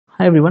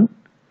Hi everyone.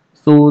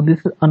 So this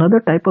is another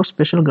type of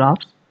special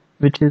graphs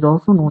which is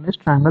also known as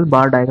triangle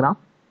bar diagram.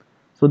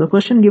 So the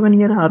question given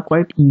here are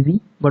quite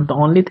easy, but the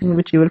only thing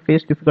which you will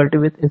face difficulty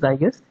with is I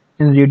guess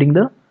in reading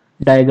the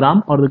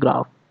diagram or the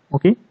graph.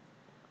 Okay.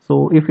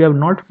 So if you have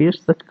not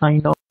faced such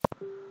kind of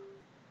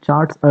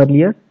charts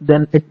earlier,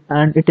 then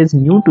it is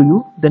new to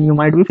you, then you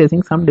might be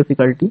facing some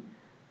difficulty.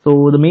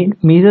 So the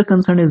major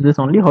concern is this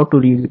only how to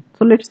read it.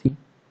 So let's see.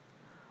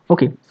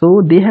 Okay,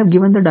 so they have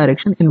given the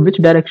direction in which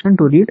direction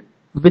to read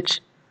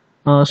which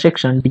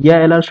section.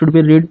 DILR should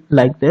be read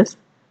like this,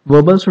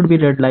 verbal should be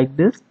read like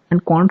this,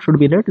 and quant should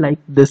be read like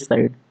this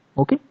side.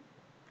 Okay,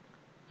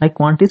 like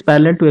quant is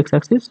parallel to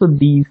x-axis, so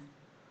these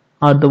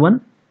are the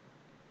one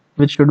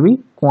which should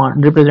be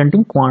quant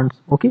representing quants.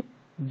 Okay,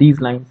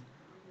 these lines.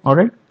 All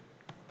right.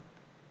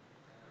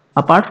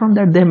 Apart from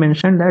that, they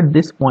mentioned that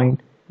this point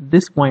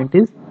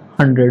is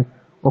 100.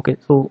 Okay,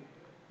 so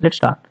let's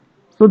start.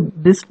 So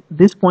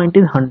this point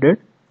is 100.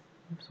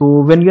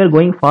 So when you are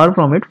going far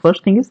from it,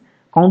 first thing is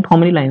count how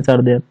many lines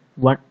are there.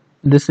 One,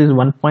 this is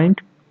 1 point,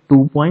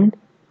 2 point,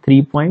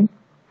 3 point,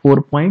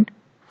 4 point,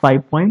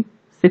 5 point,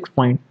 6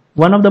 point.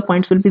 One of the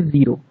points will be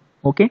 0.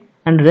 Okay,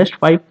 and rest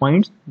 5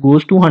 points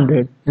goes to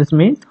 100. This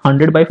means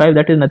 100 by 5,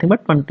 that is nothing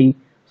but 20.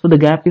 So the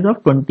gap is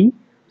of 20.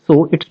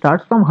 So it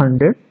starts from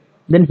 100.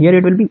 Then here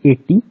it will be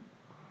 80,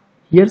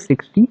 here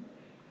 60,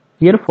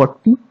 here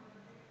 40,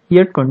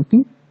 here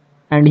 20,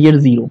 and here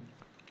 0.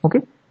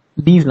 Okay,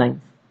 these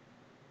lines,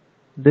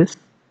 this,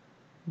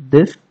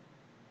 this,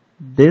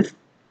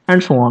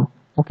 and so on.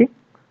 Okay,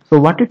 so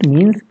what it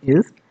means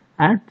is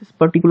at this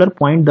particular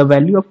point the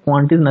value of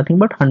quant is nothing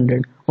but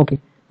 100. Okay,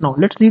 now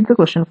let's read the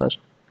question first.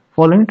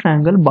 Following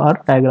triangle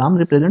bar diagram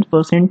represents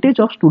percentage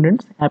of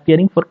students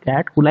appearing for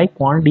CAT who like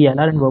quant,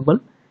 DLR, and verbal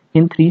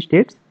in 3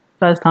 states: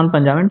 Rajasthan,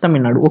 Punjab, and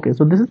Tamil Nadu. Okay,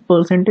 so this is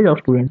percentage of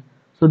students.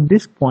 So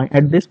this point,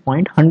 at this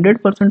point,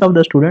 100% of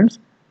the students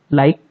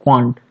like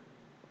quant.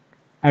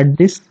 At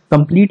this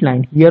complete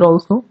line, here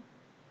also,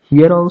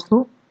 here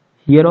also,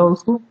 here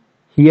also,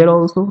 here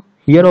also,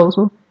 here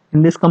also,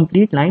 in this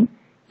complete line,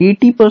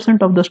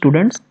 80% of the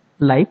students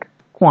like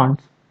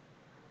quants.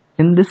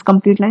 In this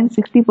complete line,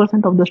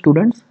 60% of the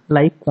students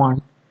like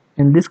quant.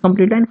 In this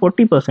complete line,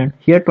 40%,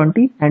 here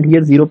 20, and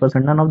here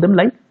 0%. None of them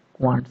like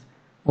quants.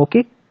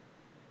 Okay.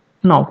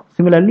 Now,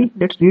 similarly,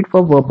 let's read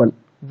for verbal.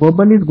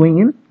 Verbal is going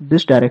in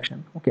this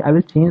direction. Okay, I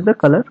will change the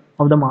color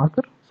of the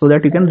marker so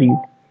that you can read.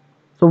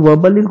 So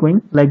verbal is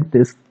going like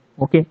this.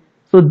 Okay,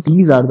 so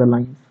these are the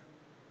lines.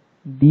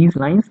 These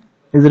lines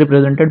is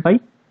represented by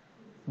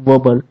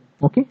verbal.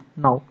 Okay,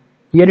 now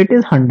here it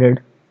is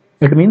 100.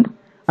 It means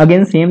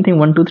again same thing,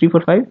 1 2 3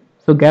 4 5.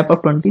 So gap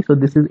of 20. So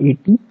this is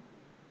 80.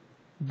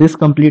 This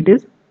complete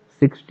is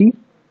 60.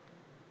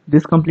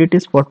 This complete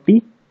is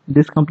 40.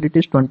 This complete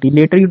is 20.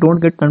 Later you don't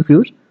get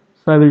confused.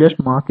 So I will just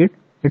mark it.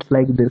 It's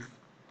like this.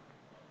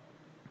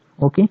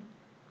 Okay.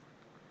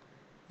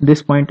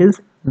 This point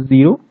is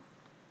 0,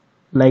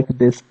 like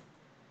this.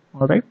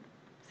 Alright.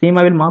 Same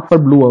I will mark for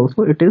blue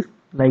also. It is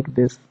like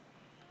this.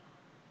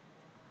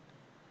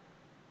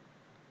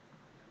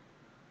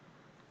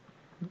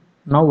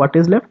 Now what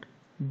is left?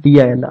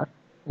 DILR.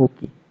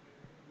 Okay.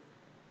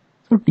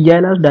 So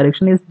DILR's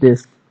direction is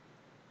this.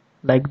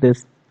 Like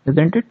this.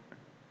 Isn't it?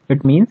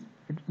 It means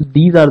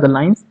these are the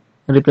lines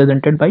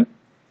represented by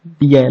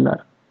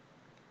DILR.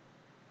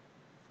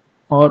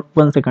 Or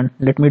 1 second,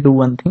 let me do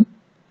one thing,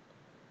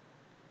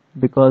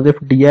 because if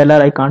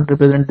DILR I can't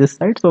represent this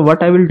side, so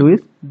what I will do is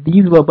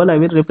these verbal I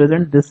will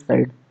represent this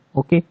side.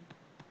 Okay,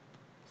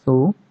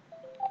 so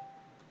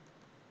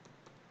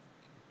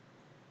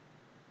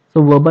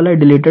verbal I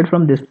deleted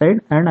from this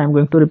side and I am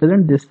going to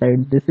represent this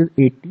side. This is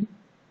 80,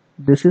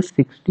 this is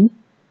 60,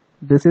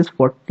 this is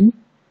 40,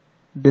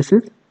 this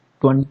is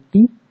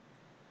 20,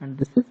 and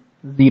this is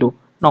 0.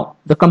 Now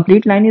the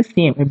complete line is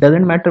same. It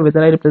doesn't matter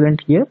whether I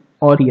represent here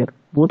or here.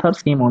 Both are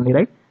same only,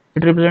 right?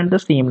 It represents the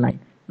same line.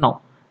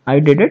 Now I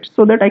did it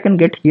so that I can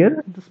get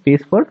here the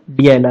space for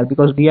DILR,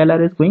 because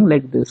DILR is going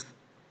like this,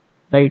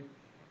 right?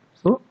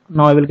 So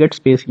now I will get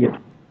space here.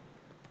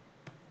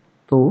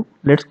 So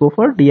let's go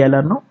for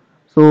DILR now.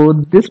 So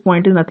this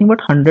point is nothing but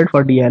 100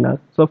 for DILR.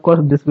 So of course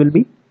this will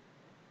be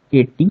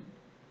 80.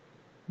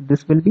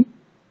 This will be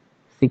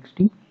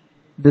 60.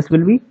 This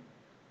will be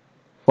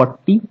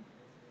 40.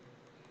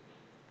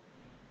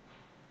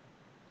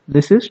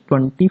 This is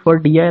 20 for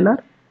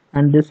DILR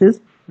and this is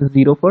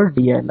 0 for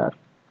DILR.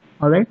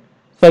 Alright.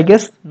 So I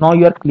guess now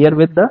you are clear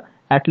with the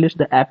at least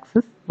the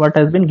axis what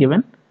has been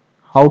given,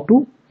 how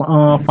to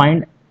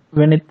find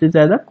when it is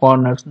as a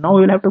corners. Now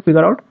we will have to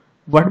figure out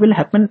what will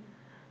happen,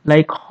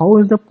 like how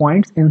is the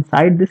points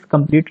inside this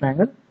complete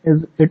triangle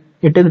is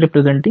it is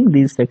representing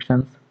these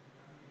sections.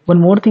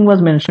 One more thing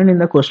was mentioned in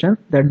the question,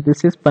 that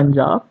this is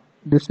Punjab,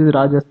 this is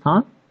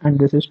Rajasthan, and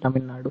this is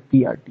Tamil Nadu,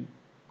 PRT.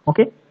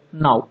 Okay,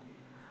 now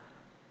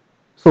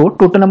so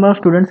total number of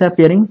students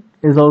appearing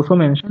is also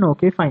mentioned.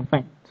 Okay, fine.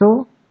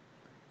 So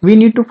we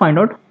need to find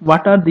out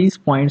what are these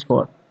points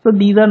for. So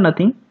these are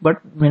nothing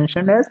but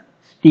mentioned as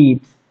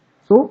states.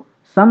 So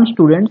some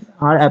students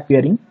are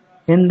appearing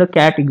in the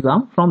CAT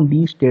exam from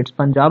these states,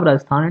 Punjab,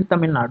 Rajasthan and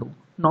Tamil Nadu.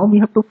 Now we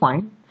have to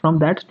find from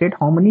that state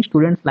how many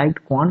students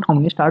liked quant, how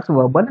many stars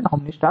verbal and how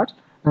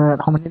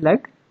many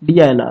liked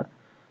DILR.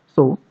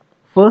 So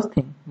first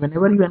thing,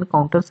 whenever you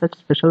encounter such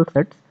special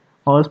sets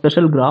or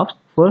special graphs,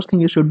 first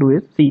thing you should do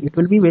is, see, it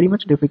will be very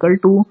much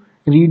difficult to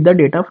read the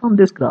data from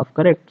this graph,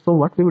 correct? So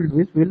what we will do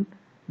is we'll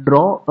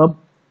draw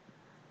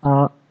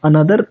a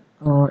another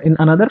in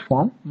another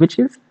form which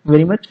is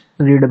very much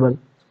readable.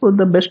 So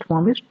the best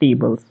form is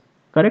tables,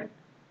 correct?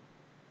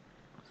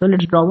 So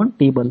let's draw one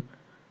table.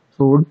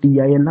 So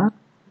DILR,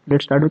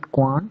 let's start with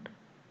quant,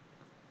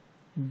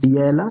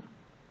 DILR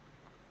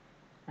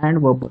and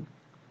verbal.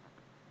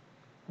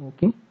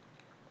 Okay.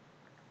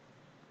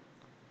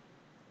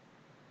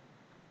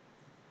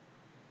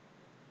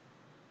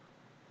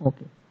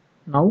 Okay.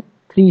 Now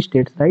three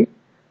states, right?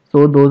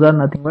 So those are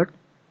nothing but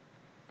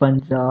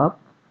Punjab,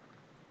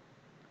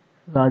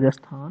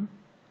 Rajasthan,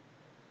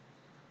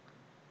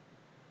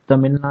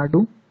 Tamil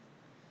Nadu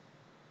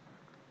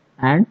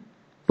and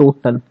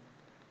total,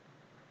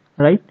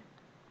 right?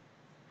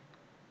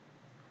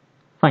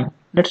 Fine,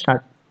 let's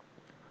start.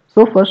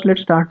 So first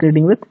let's start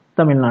reading with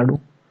Tamil Nadu.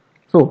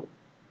 So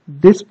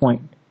this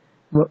point,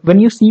 when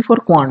you see for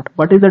quant,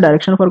 what is the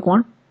direction for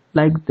quant?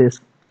 Like this,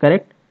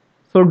 correct?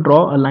 So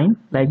draw a line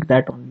like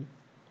that only.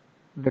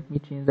 Let me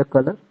change the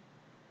color.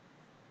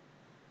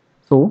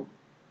 So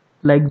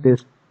like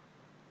this.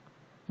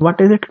 What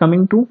is it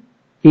coming to?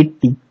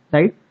 80,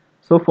 right?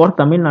 So for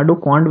Tamil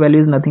Nadu, quant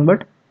value is nothing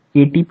but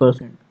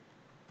 80%.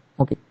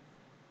 Okay.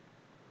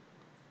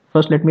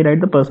 First let me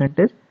write the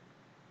percentage.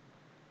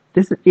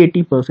 This is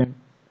 80%.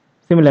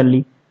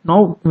 Similarly,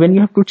 now when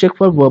you have to check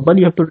for verbal,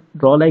 you have to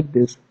draw like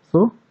this.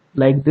 So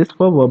like this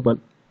for verbal.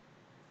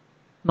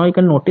 Now you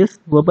can notice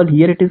verbal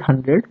here it is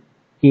 100,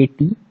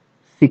 80,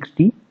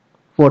 60,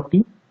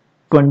 40,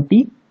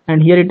 20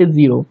 and here it is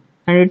 0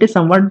 and it is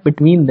somewhat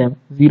between them,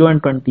 0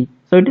 and 20.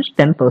 So it is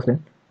 10%.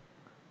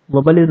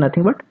 Verbal is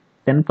nothing but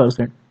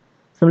 10%.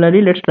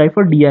 Similarly, let's try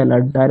for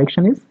DILR.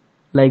 Direction is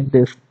like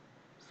this.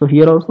 So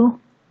here also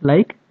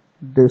like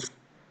this.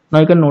 Now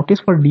you can notice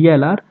for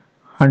DILR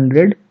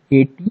 100,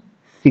 80,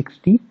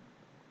 60,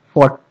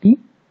 40,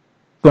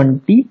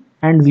 20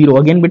 and 0.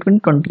 Again between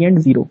 20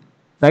 and 0.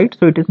 Right?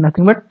 So it is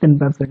nothing but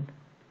 10%.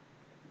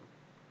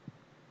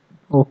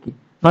 Okay.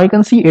 Now you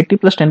can see 80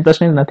 plus 10%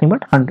 is nothing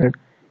but 100.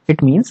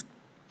 It means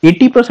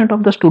 80%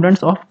 of the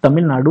students of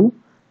Tamil Nadu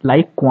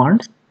like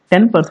quants,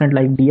 10%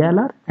 like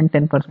DILR and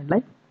 10%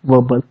 like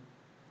verbal.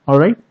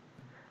 Alright.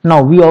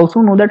 Now we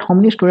also know that how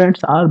many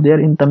students are there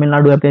in Tamil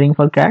Nadu appearing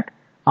for CAT?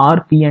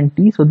 R, P and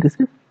T. So this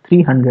is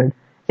 300.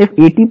 If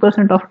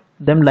 80% of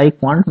them like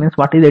quant, means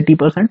what is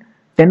 80%?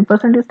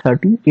 10% is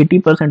 30.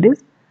 80%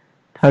 is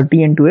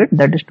 30 into 8,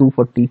 that is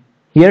 240.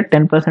 Here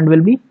 10%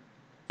 will be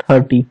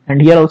 30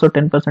 and here also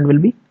 10% will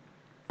be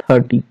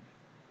 30.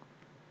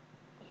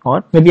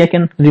 Or maybe I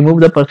can remove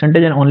the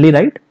percentage and only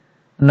write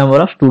number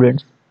of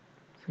students.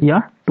 So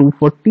yeah,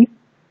 240,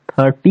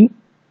 30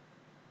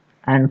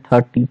 and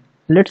 30.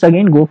 Let's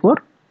again go for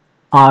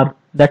R,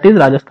 that is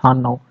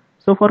Rajasthan now.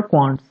 So for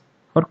quants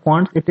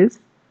it is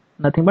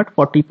nothing but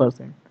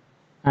 40%.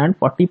 And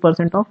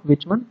 40% of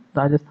which one?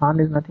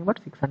 Rajasthan is nothing but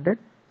 600.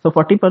 So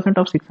 40%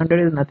 of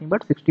 600 is nothing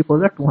but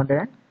 64 is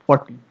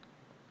 240.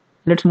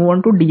 Let's move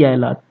on to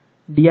DILR.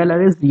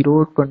 DILR is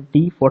 0,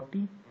 20,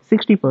 40,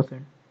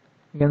 60%.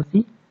 You can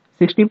see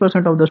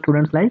 60% of the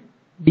students like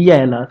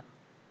DILR.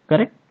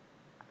 Correct?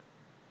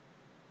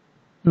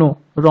 No,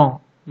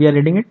 wrong. We are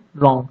reading it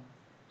wrong.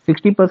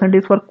 60%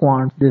 is for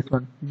quants, this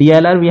one.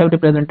 DILR we have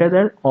represented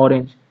as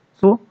orange.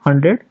 So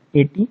 100,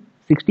 80,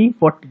 60,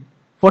 40.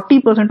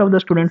 40% of the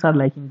students are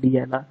liking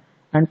DILR.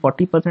 And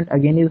 40%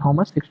 again is how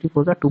much?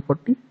 64 is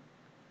 240.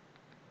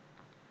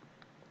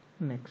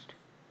 Next.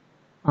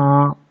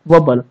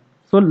 Verbal.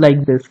 So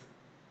like this.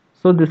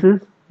 So this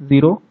is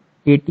 0,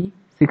 80,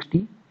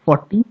 60,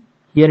 40.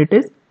 Here it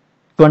is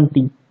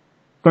 20.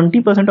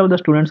 20% of the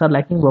students are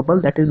liking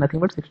verbal, that is nothing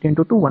but 60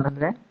 into 2,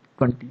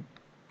 120.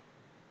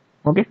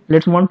 Okay,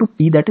 let's move on to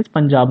P, that is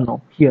Punjab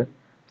now. Here.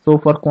 So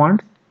for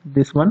quants,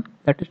 this one,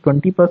 that is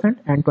 20%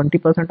 and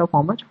 20% of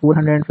how much?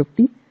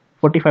 450,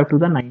 45 to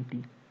the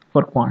 90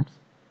 for quants.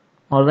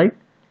 Alright,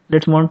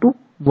 let's move on to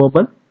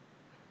verbal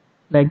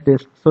like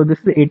this. So this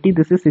is 80,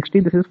 this is 60,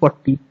 this is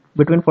 40.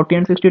 Between 40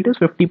 and 60 it is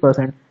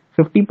 50%.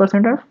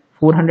 50% of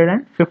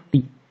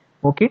 450.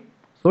 Okay,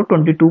 so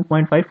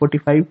 22.5,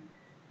 45,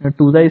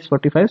 2 is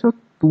 45, so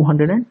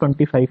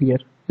 225 here.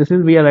 This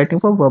is we are writing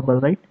for verbal,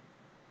 right?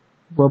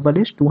 Verbal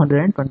is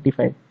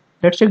 225.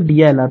 Let's check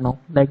DILR now,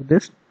 like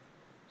this.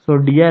 So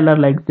DILR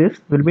like this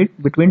will be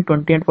between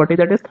 20 and 40,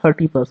 that is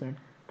 30%.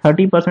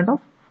 30% of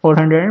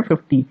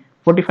 450.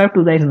 45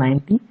 to the is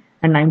 90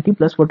 and 90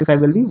 plus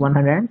 45 will be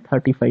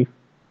 135.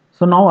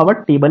 So now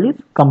our table is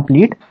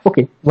complete.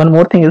 Okay, one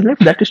more thing is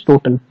left, that is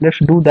total. Let's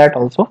do that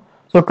also.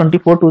 So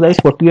 24 to the is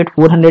 48,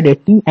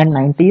 480 and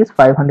 90 is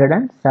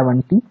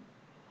 570.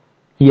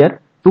 Here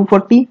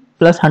 240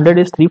 plus 100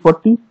 is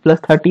 340 plus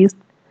 30 is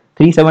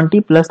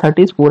 370 plus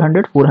 30 is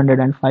 400,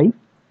 405.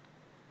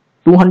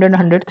 200,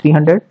 100,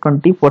 300,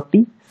 20,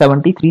 40,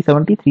 70,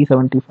 370,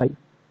 375.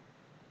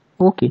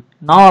 Okay,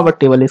 now our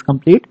table is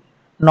complete.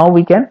 Now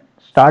we can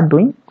start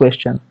doing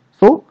questions.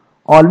 So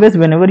always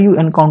whenever you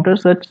encounter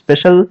such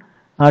special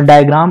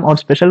diagram or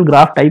special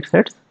graph type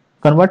sets,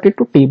 convert it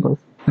to tables.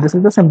 This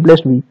is the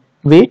simplest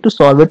way to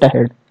solve it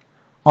ahead.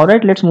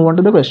 Alright, let's move on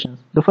to the questions.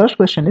 The first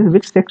question is,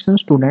 which section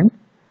student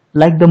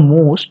like the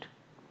most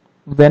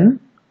when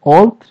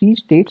all three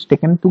states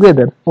taken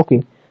together?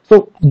 Okay,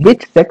 so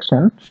which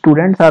section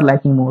students are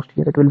liking most?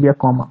 Here it will be a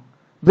comma.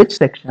 Which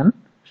section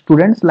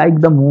students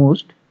like the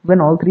most when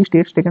all three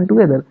states taken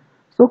together?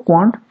 So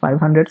quant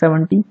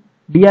 570,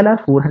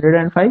 DLR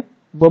 405,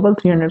 verbal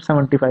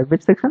 375.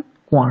 Which section?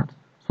 Quants.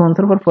 So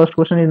answer for first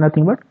question is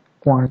nothing but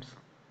quants.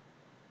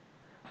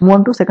 Move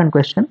on to second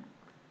question.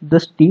 The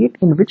state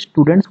in which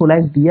students who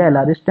like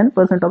DILR is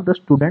 10% of the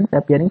students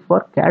appearing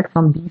for CAT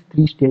from these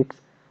three states.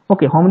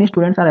 Okay, how many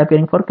students are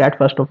appearing for CAT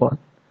first of all?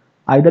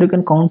 Either you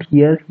can count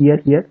here, here,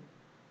 here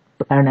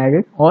and add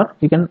it, or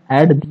you can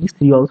add these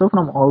three also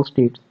from all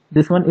states.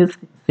 This one is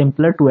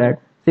simpler to add.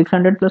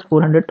 600 plus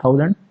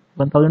 400,000,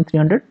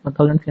 1,300,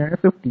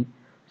 1,350.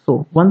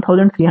 So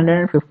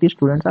 1,350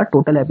 students are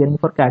total appearing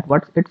for CAT.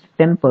 What's its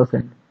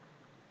 10%?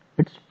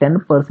 Its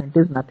 10%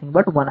 is nothing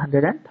but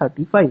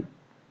 135.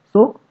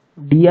 So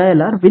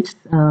DILR, which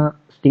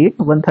state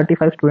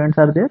 135 students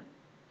are there?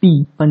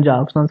 P,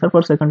 Punjab. So answer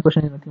for second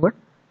question is nothing but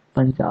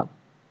Punjab.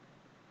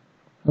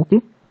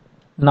 Okay.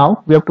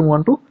 Now we have to move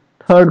on to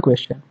third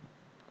question.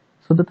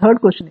 So the third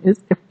question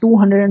is, if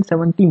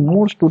 270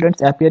 more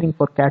students appearing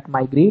for CAT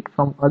migrate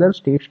from other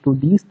states to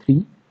these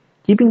three,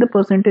 keeping the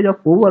percentage of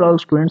overall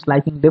students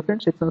liking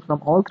different sections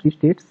from all three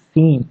states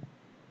same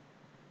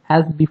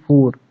as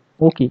before.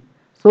 Okay.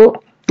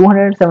 So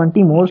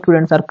 270 more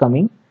students are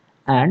coming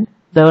and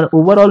the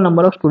overall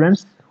number of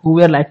students who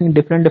were liking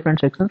different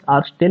sections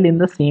are still in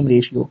the same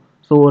ratio.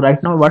 So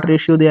right now what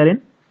ratio they are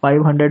in?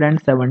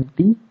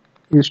 570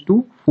 is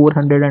to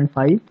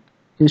 405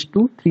 is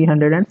to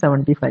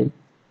 375.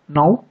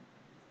 Now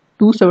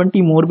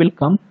 270 more will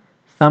come,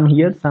 some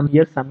here, some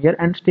here, some here,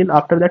 and still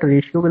after that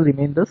ratio will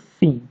remain the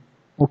same.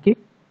 Okay,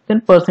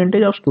 then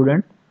percentage of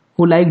students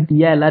who like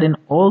DILR in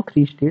all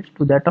three states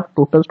to that of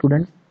total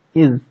students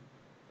is.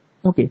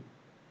 Okay,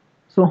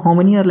 so how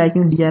many are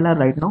liking DILR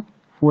right now?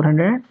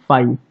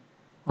 405.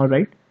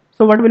 Alright,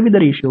 so what will be the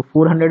ratio?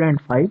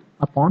 405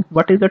 upon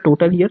what is the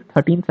total here?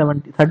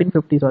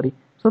 1350, sorry.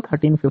 So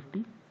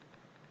 1350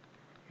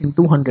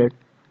 into 100.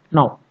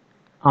 Now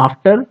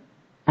after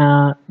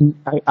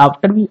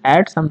we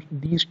add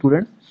these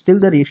students, still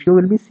the ratio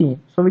will be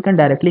same, so we can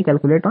directly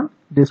calculate on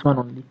this one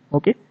only.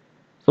 Okay,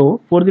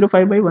 so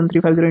 405 by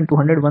 1350 into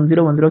 100,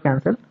 1010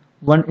 cancel,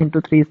 1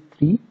 into 3 is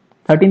 3,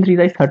 13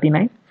 3 is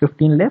 39,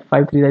 15 left,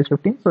 5 3 is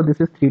 15, so this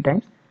is 3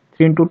 times,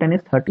 3 into 10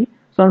 is 30.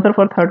 So answer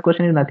for third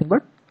question is nothing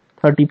but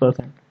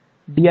 30%.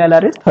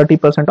 DILR is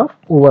 30% of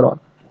overall.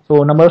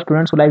 So number of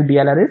students who like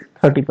DILR is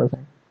 30%.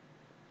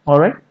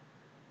 Alright.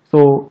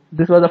 So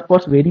this was of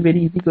course very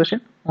easy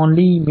question.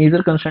 Only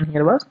major concern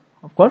here was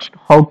of course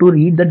how to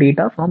read the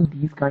data from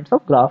these kinds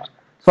of graphs.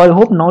 So I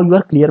hope now you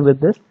are clear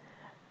with this,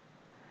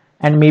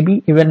 and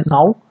maybe even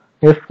now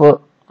if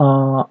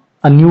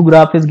a new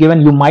graph is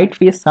given, you might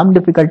face some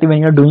difficulty when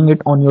you are doing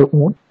it on your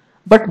own,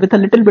 but with a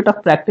little bit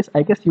of practice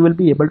I guess you will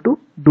be able to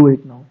do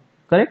it now.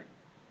 Correct?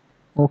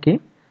 Okay,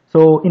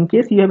 so in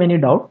case you have any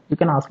doubt you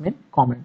can ask me in comment.